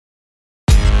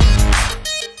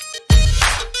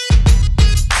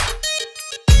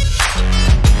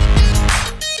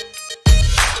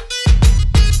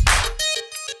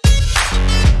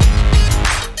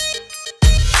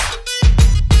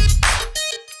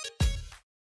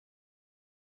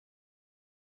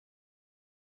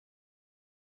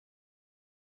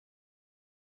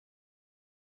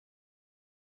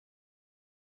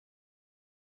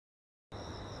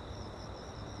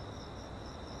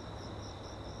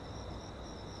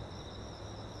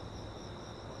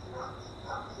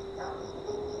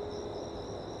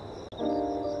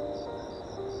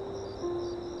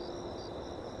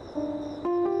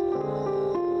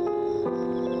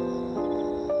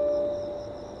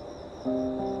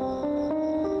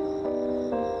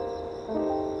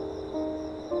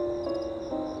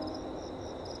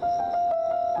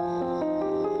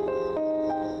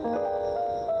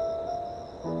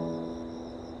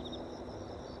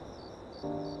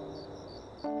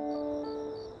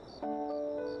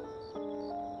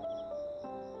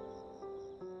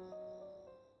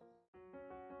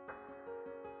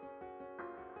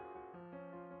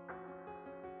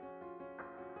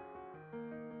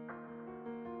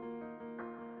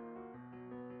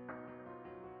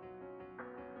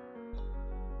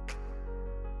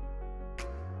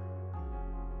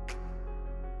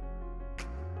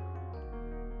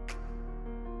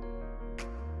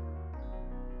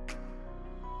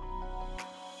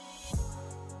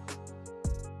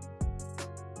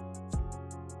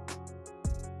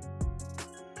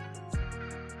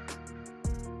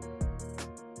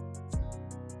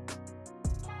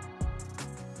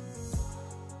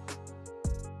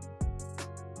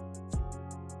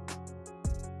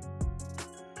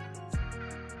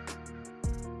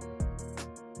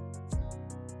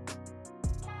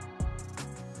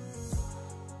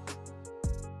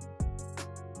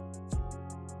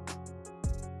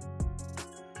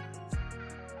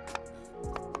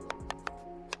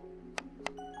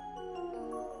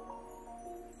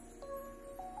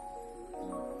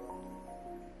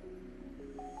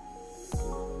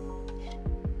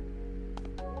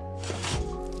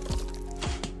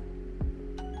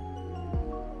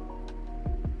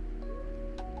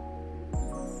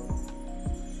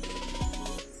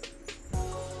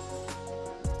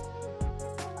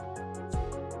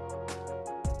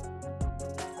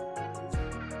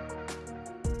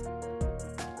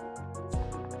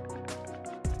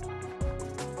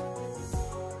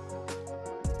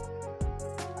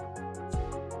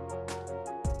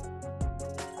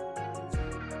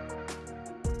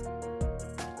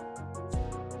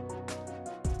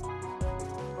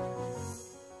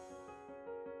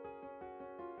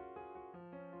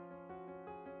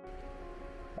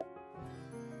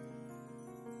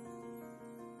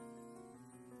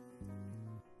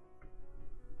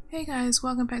Hey guys,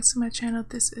 welcome back to my channel.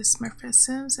 This is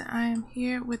Smurfettesims and I am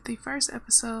here with the first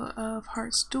episode of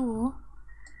Heart's Duel.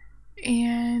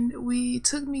 And we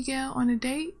took Miguel on a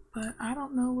date, but I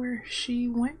don't know where she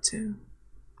went to.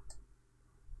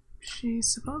 She's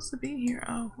supposed to be here.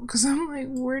 Oh, because I'm like,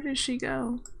 where did she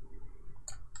go?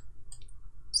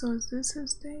 So is this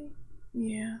his date?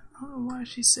 Yeah, I don't know why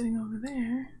she's sitting over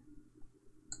there.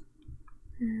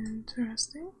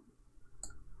 Interesting.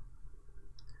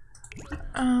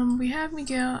 We have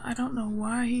Miguel. I don't know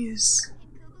why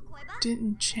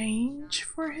didn't change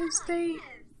for his date.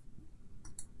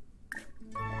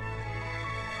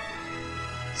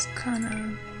 It's kind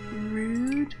of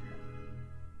rude,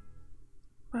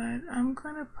 but I'm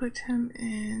gonna put him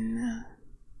in.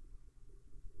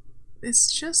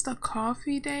 It's just a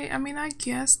coffee date. I mean, I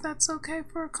guess that's okay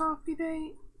for a coffee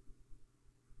date.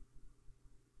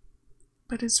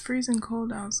 But it's freezing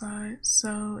cold outside,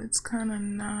 so it's kind of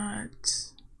not,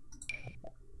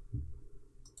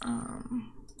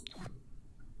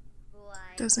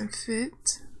 doesn't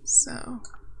fit, so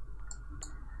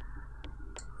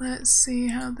let's see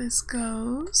how this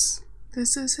goes.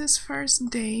 This is his first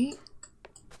date.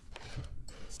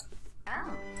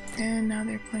 Oh. And now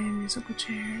they're playing musical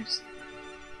chairs.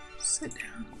 Sit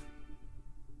down.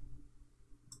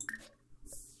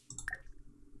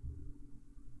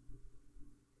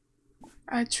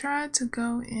 I tried to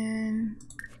go in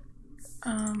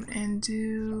and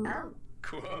do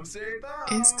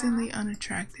instantly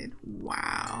unattracted.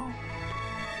 Wow.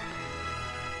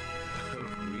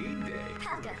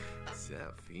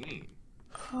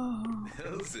 Oh.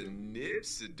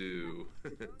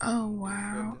 Oh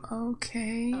wow.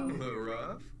 Okay.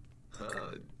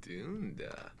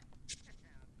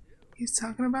 He's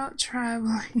talking about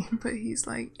traveling, but he's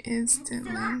like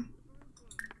instantly.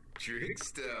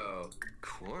 Tricksto,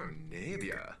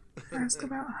 Cornabia. Ask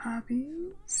about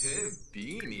hobbies.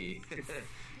 Beanie.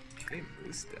 Hey,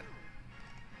 Musta.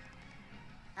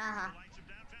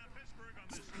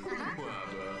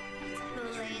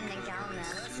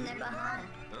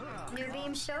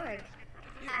 Nuvim Shorg.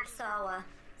 Hacksawa.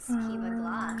 Schema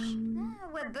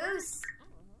Waboose.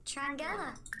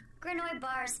 Trangella. Granoi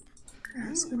Barsp.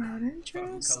 Ask about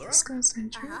interests. Discuss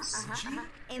interests.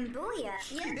 Imbuya.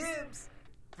 Yes.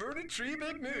 Tree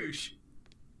Big Noosh.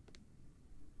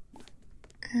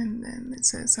 And then it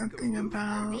says something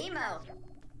about Rena.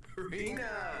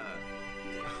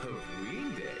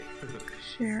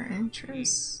 share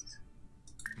interest.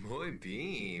 Muy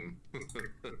beam.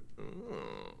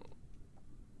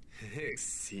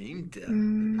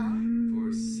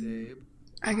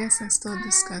 I guess I still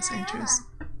discuss interest.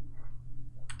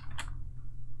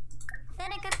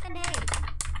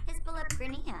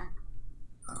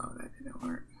 Oh, that didn't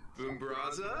work.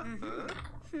 Boombraza? Huh?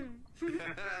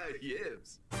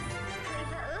 Yibs.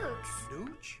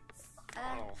 Nooch?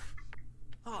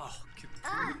 Oh,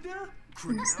 Kabuda?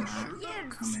 It's not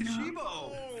coming up.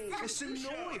 Oh,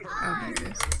 there it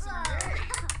is.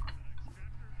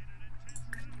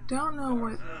 Don't know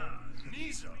what.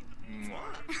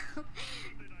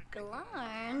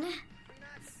 Glarn.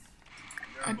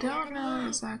 I don't know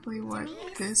exactly what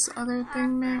this other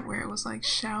thing meant, where it was like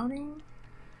shouting.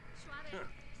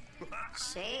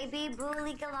 Shaby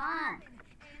Bully Galan.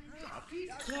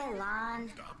 Kilan.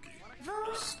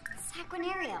 Vosh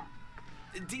Saquinario.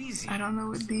 I don't know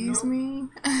what these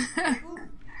mean.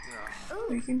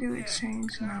 We can do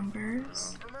exchange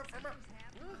numbers.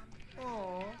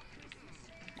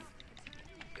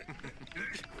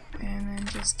 And then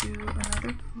just do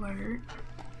another flirt.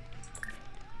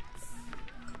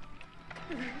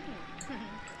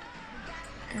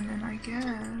 And then I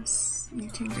guess you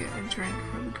can get a drink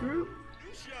for the group.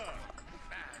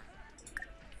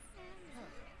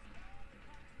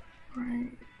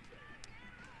 Right.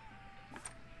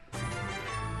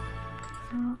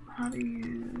 How do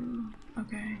you...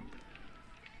 Okay.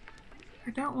 I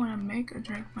don't want to make a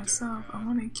drink myself. I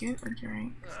want to get a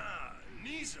drink.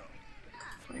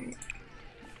 Wait.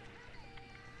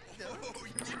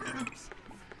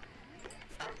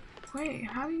 Wait,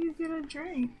 how do you get a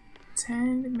drink?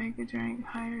 10 to make a drink,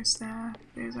 hire staff.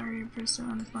 There's already a person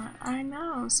on the line. I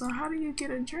know, so how do you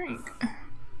get a drink?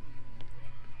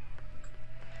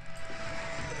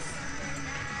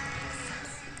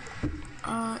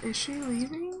 Is she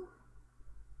leaving?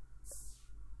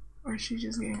 Or is she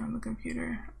just getting on the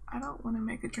computer? I don't want to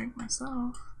make a drink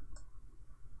myself.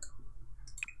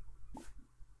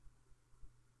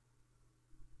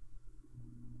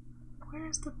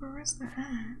 Where's the barista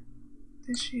at?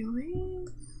 Did she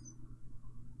leave?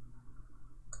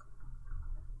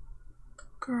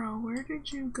 Girl, where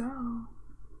did you go?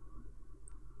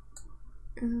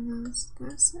 Is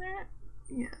this it?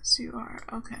 Yes, you are.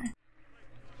 Okay.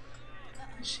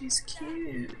 She's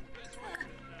cute.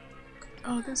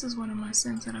 Oh, this is one of my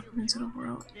Sims that I put into the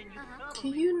world.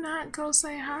 Can you not go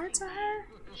say hi to her?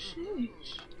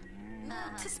 Sheesh.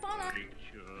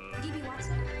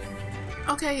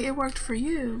 Okay, it worked for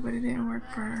you, but it didn't work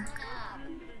for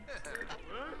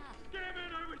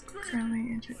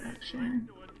friendly introduction.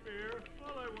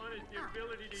 All I want is the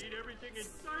ability to eat everything in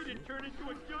sight and turn into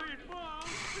a giant ball. Is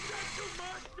that too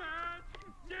much, Dad?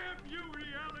 Damn you,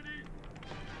 reality!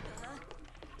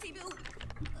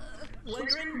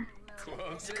 Wondering?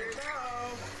 Closer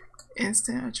now.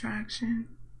 Instant attraction.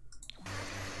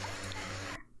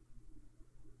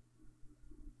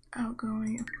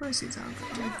 Outgoing. Of course he's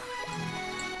outgoing.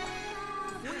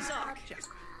 Wizak.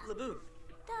 Laboon.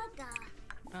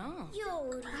 Oh.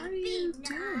 How do you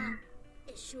do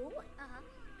it?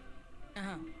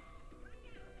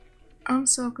 I'm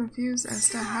so confused as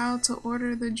to how to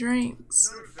order the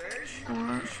drinks.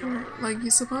 Or like you're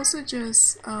supposed to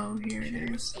just, oh, here it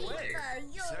is.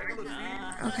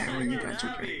 Okay, well you got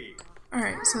your drink.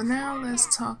 Alright, so now let's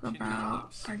talk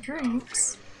about our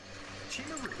drinks.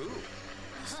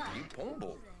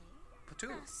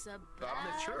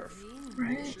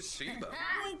 Right.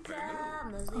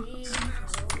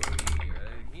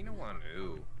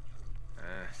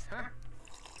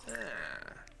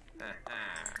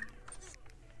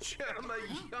 Chama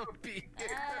yumpy.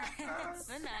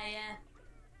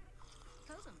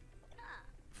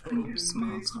 Under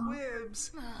small talk.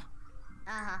 Wibs.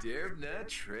 Dervna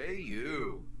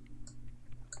Treyu.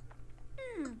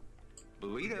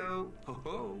 Burrito. Ho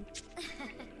ho.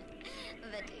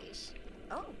 Vadish.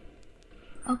 Oh.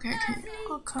 Okay, can you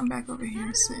all come back over here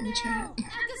and sit and chat?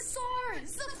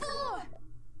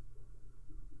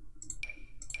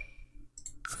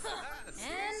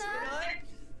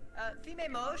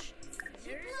 Fime Mosh.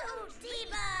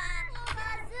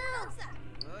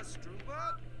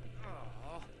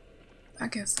 I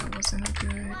guess that wasn't a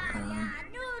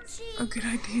good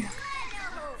idea.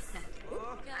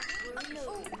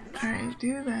 Alright,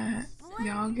 do that.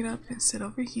 Y'all get up and sit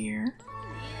over here.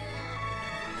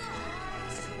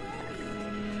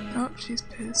 Oh, she's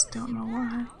pissed. Don't know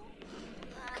why.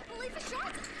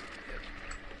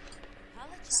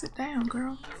 Sit down,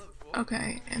 girl.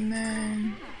 Okay, and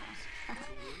then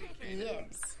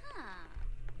Yibs.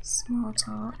 small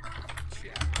talk.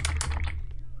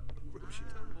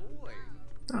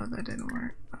 Oh, that didn't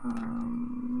work.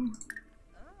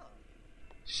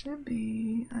 Should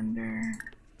be under.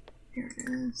 Here it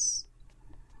is.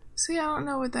 See, I don't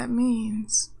know what that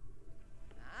means.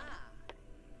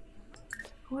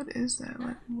 What is that?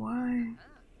 Like, why?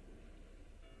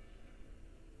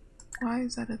 Why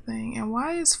is that a thing? And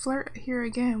why is flirt here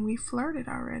again? We flirted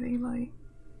already, like.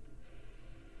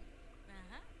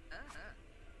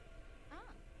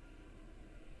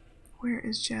 Where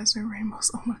is Jasmine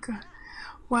Ramos? Oh my god.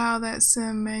 Wow, that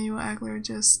sim Manuel Ackler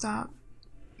just stopped.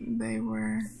 They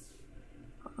were.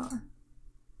 Hold on.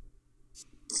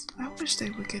 I wish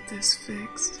they would get this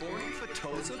fixed.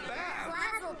 Fatoza Bab.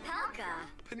 Flazzle Pelka.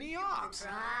 Paniops.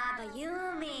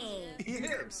 Brabayumi.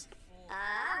 Yibs.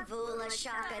 Vula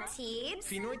Shaka Teebs.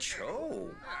 Pinoy Cho.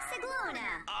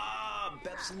 Siglona. Ah,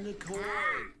 Beps and Nicole.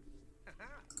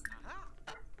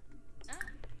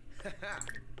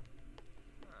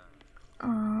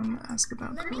 Ask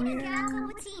about Lamina career.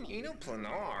 Galva Watini. Eno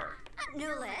Planar.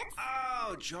 Nulets.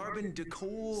 Oh, Jarbin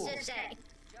Decole. Shite.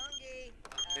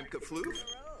 Imka Floof.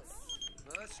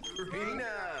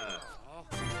 Rena. Oh,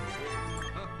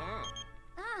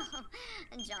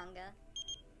 Jonga.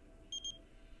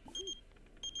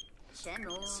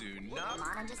 Shenu. Sunap.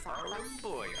 Mana Jasapa.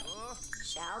 Boy.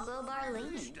 Shalbo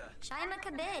Barlene. Shima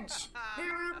Cabbage.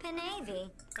 Huru Pinavi.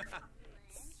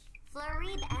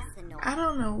 Florid Essenor. I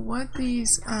don't know what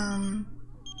these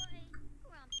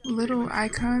little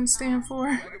icons stand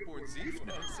for.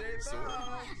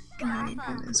 My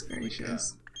goodness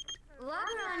gracious.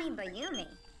 Wabarani Bayumi.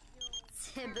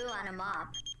 Cebu on a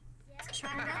mop.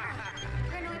 Tranga.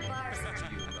 Pernod Bars.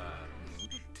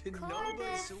 Tinoba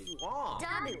Suwam.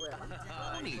 Dabiwil.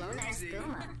 Lona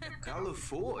Espuma.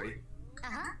 Califoy.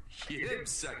 Uh-huh. Yib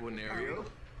Sequinario.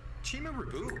 Chima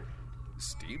Rabu.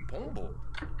 Steve Pomble.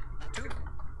 Two.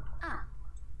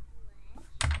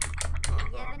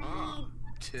 Yevani.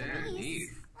 Tenif.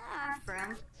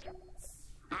 From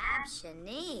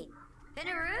Abshani.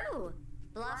 Pinaroo.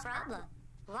 Bluff Rabla.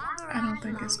 I don't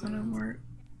think it's gonna work.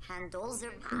 Handles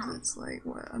are Because pop. it's like,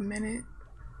 what, a minute?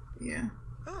 Yeah.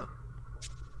 Oh.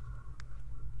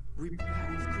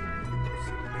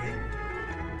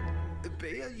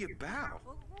 Bea you bow.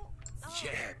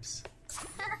 Jabs.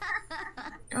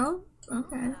 Oh,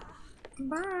 Okay.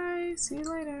 Bye. See you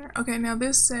later. Okay, now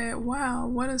this said, wow,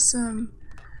 what a sim.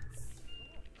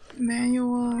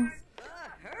 Manual.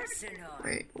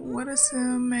 Wait, what a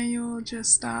sim. Manual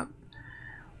just stopped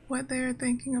what they were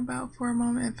thinking about for a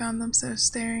moment and found themselves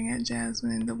staring at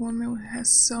Jasmine, the woman who has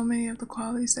so many of the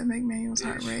qualities that make Manuel's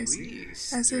heart race,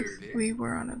 as if we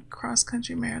were on a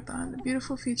cross-country marathon. The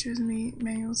beautiful features meet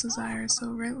Manuel's desires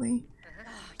so readily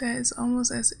that it's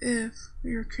almost as if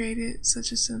we were created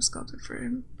such a sim sculpted for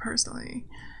him personally.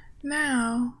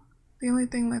 Now, the only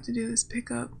thing left to do is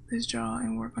pick up this jaw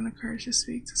and work on the courage to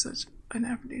speak to such an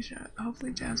aphrodisiac.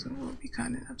 Hopefully Jasmine will be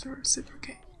kind enough to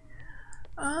reciprocate.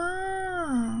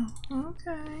 Oh,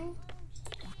 okay.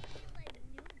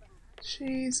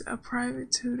 She's a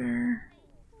private tutor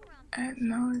at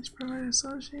Knowledge Provider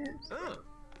Associates.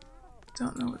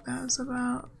 Don't know what that's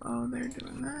about. Oh, they're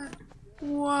doing that.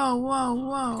 Whoa, whoa,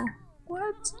 whoa.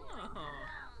 What?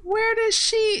 Where did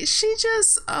she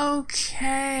just,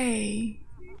 okay.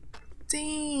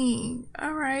 Dang.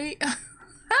 Alright.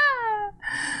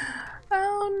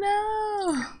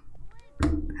 Oh no.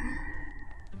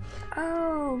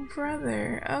 Oh,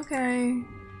 brother. Okay.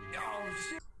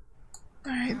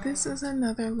 Alright, this is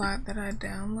another lot that I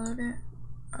downloaded.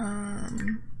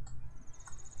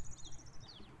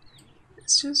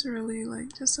 It's just really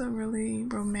like just a really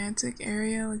romantic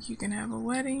area. Like you can have a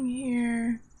wedding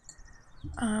here.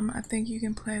 I think you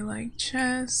can play like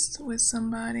chess with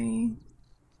somebody,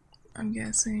 I'm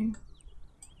guessing.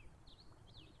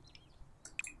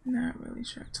 Not really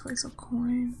sure. Twice a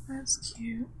coin. That's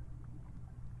cute.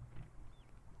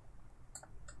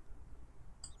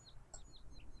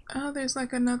 Oh, there's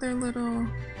like another little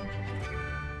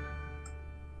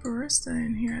barista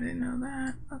in here. I didn't know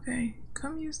that. Okay,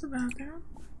 come use the bathroom.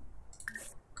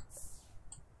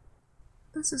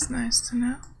 This is nice to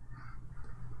know.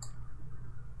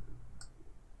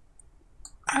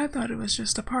 I thought it was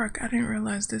just a park. I didn't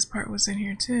realize this part was in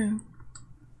here too.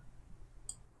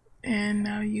 And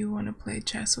now you want to play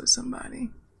chess with somebody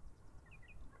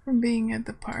from being at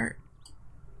the park.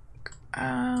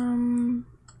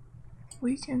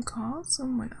 We can call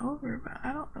someone over, but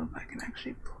I don't know if I can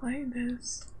actually play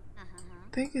this. I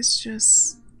think it's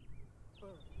just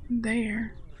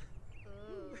there.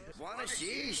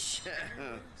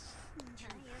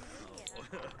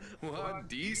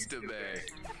 Wadistebe,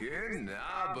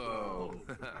 Kernabo,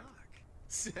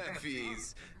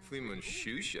 Sefis, Flimun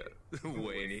Shusha,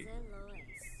 Wayne,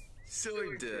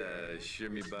 Sword,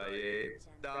 Shirmi Baye,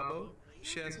 Dabo,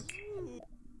 Shes.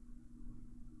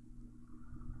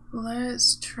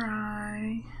 Let's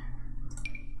try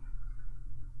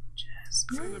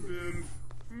Jasmine. Zenabib,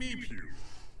 Meepew,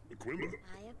 Aquila,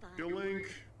 Gilink,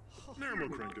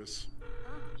 Nermocrankus,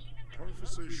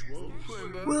 Tarfase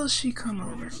Schwoes. Will she come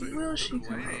over? Will she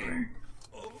come over?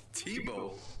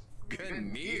 Tebow,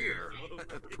 Ganir,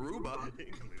 Pruba,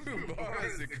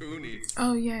 Zakuni.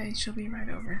 Oh yay, she'll be right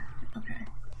over. Okay.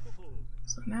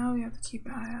 So now we have to keep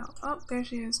an eye out. Oh, there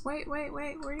she is. Wait, wait,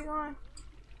 wait, where are you going?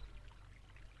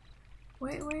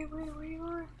 Wait, wait, wait, where are you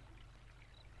going?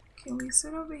 Can we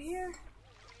sit over here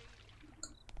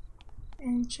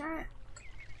and chat?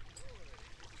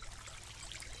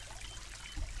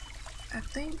 I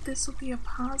think this will be a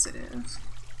positive.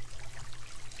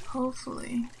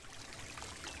 Hopefully.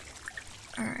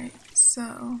 Alright,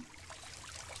 so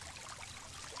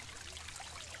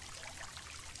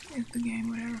if the game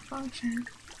would ever function.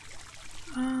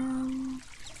 Oh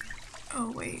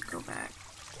wait, go back.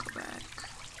 Go back.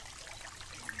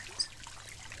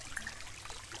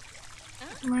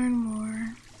 Learn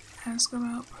more. Ask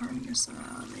about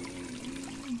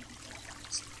personality.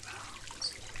 Ask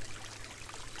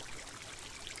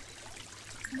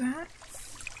about that.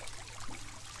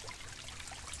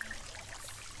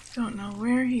 Don't know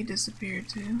where he disappeared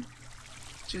to.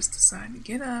 Just decided to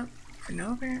get up for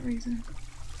no apparent reason.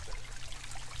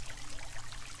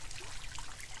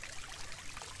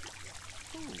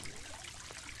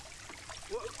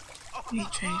 He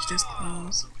changed his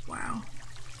clothes. Wow.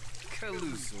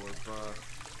 Kaluzorba,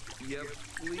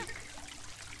 Yevlik.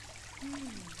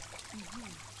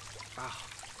 Ah,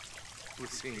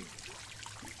 Lucy.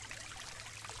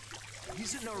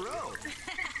 He's in a row.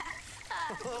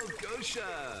 Oh,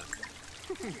 Gosha.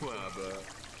 Waba.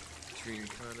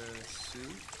 Trinkana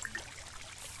soup.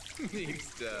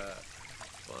 Nista.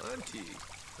 Fonty.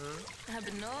 Huh?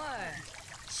 Abnor.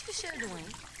 Shushadoing.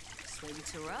 Swaby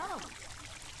to row.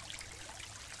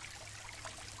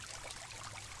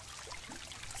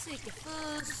 Sika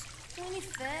foods. Twenty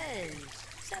fez.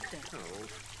 Septa. Oh.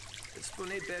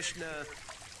 Espone Beshna.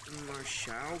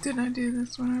 Did I do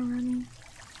this one already?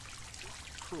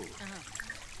 Cool.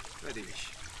 Radish.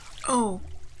 Oh,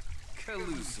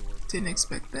 Calusor. didn't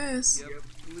expect this. Yep,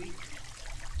 bleak.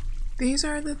 These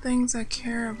are the things I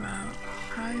care about.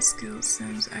 High skilled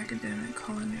Sims, academic,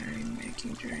 culinary,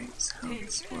 making drinks, health,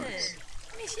 sports.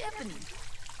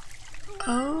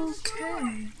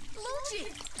 Okay.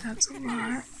 That's a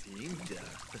lot. Cinda.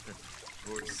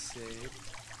 Você.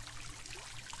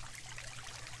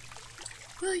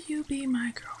 Will you be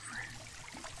my girlfriend?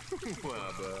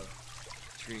 Waba.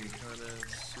 Trincana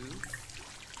soup.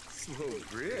 Slow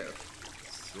grip.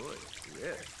 Soy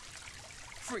grip.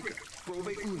 Frinka.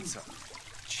 Prove unsa.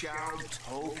 Chow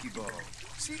tokibo.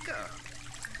 Sika.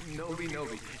 Nobi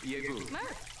nobi. Yegu.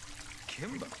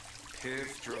 Kimba.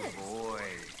 Piff boy.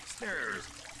 Snares.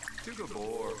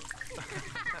 Tugabor.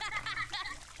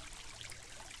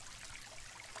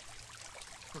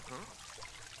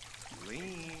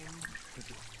 Lean.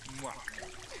 Mwah.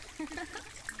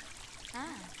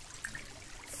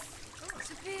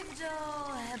 Supivdo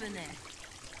hebene.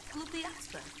 Gloopy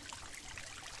asper.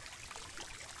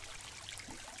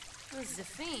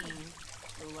 Josephine.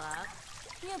 Love.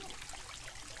 Yep.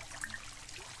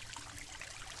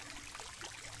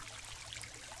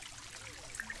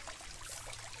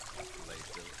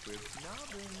 Later with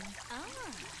Nobbin.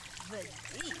 But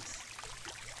these.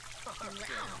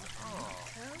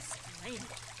 Explain.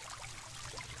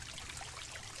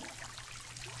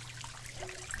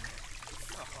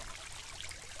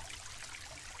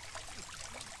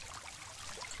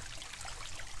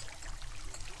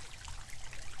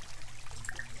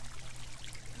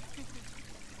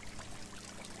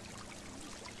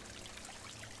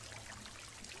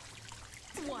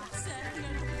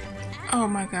 Oh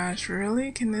my gosh,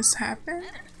 really? Can this happen?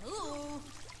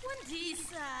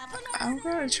 I'm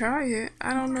gonna try it.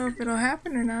 I don't know if it'll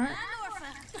happen or not.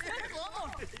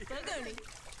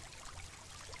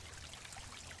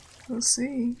 We'll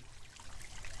see.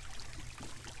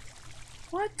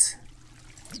 What?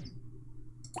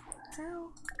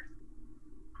 Hell?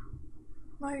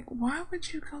 Like, why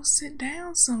would you go sit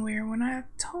down somewhere when I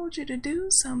told you to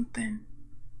do something?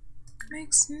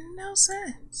 Makes no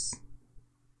sense.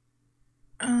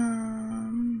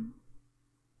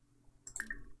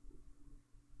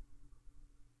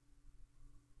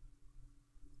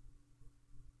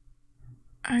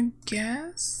 I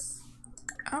guess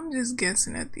I'm just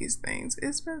guessing at these things.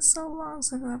 It's been so long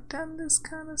since I've done this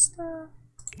kind of stuff.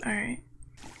 Alright.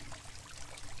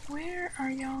 Where are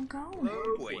y'all going?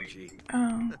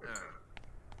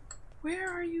 Where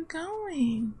are you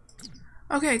going?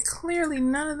 Okay, clearly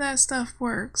none of that stuff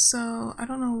works, so I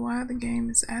don't know why the game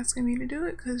is asking me to do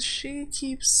it, because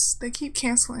they keep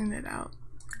canceling it out.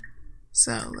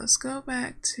 So let's go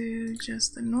back to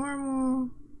just the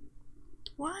normal.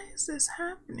 Why is this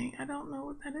happening? I don't know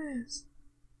what that is.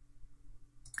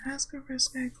 Ask a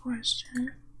risque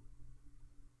question.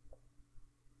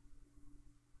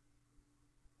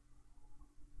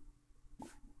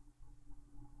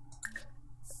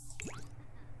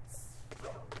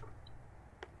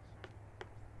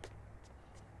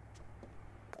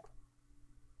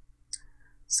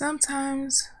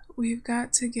 Sometimes we've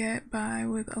got to get by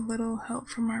with a little help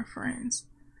from our friends.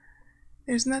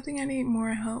 There's nothing I need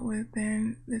more help with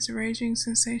than this raging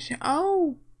sensation.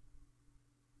 Oh!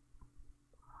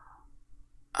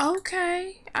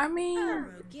 Okay, I mean...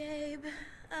 Gabe.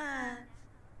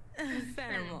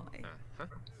 Family.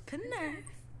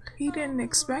 He didn't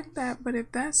expect that, but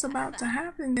if that's about to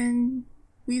happen, then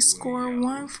we score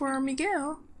 1 for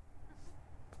Miguel.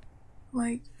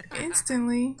 Like,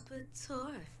 instantly.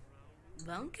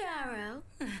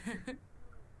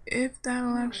 If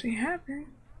that'll actually happen.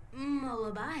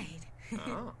 Molabide.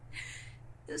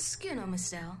 Skin on my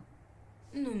style.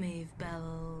 Numiv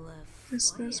Bella.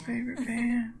 Visco's favorite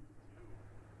band.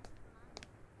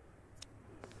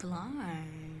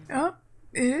 Blind. Oh,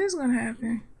 it is gonna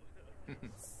happen.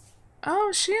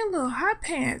 Oh, she a little hot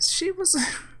pants. She was.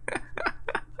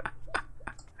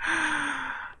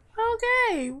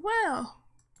 Okay, well.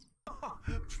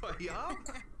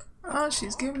 Oh,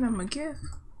 she's giving him a gift.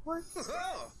 What?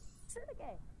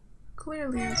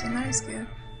 Clearly, it's a nice gift.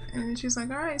 And she's like,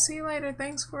 "All right, see you later.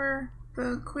 Thanks for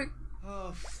the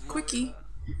quickie."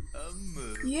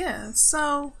 Yeah.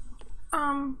 So,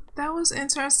 that was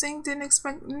interesting. Didn't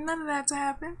expect none of that to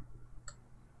happen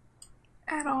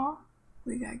at all.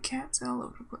 We got cats all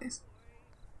over the place.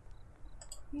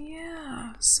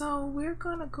 Yeah, so we're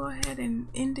gonna go ahead and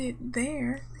end it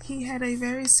there. He had a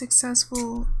very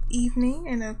successful evening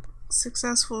and a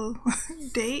successful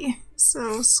date.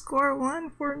 So score 1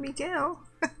 for Miguel.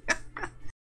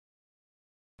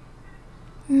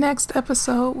 Next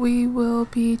episode, we will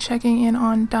be checking in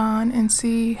on Don and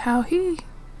see how he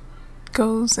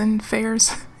goes and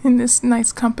fares in this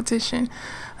nice competition.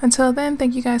 Until then,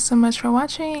 thank you guys so much for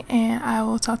watching, and I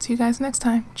will talk to you guys next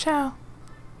time. Ciao.